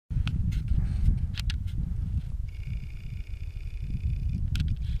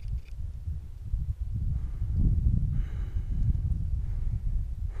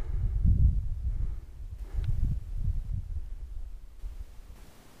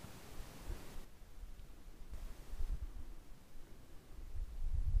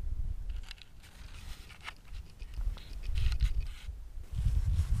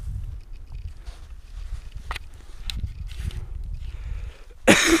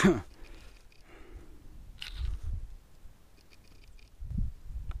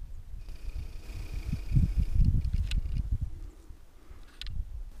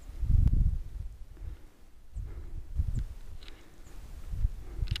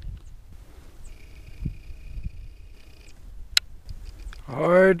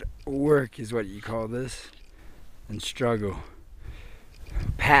Hard work is what you call this, and struggle.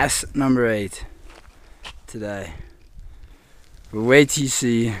 Pass number 8 today. But wait till you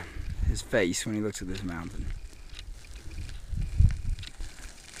see his face when he looks at this mountain.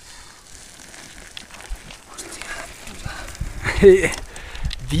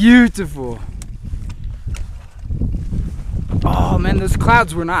 Beautiful. Oh man, those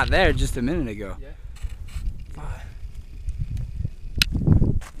clouds were not there just a minute ago. Yeah.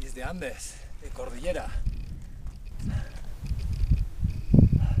 It's the Andes, the Cordillera.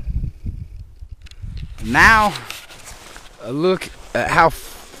 Now, a look at how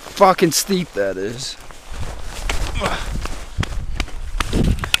fucking steep that is.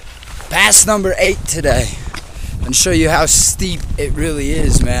 Pass number 8 today, and show you how steep it really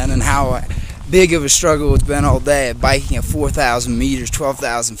is, man, and how big of a struggle it's been all day biking at 4,000 meters,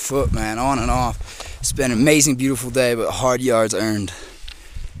 12,000 foot, man, on and off. It's been an amazing, beautiful day, but hard yards earned.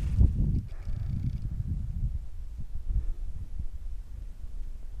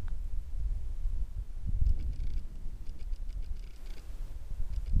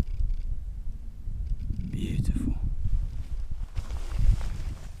 Beautiful.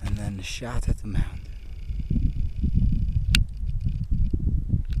 And then a shot at the mountain.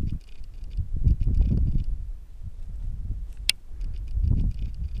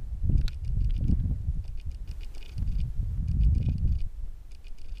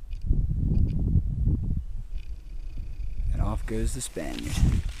 And off goes the Spaniard.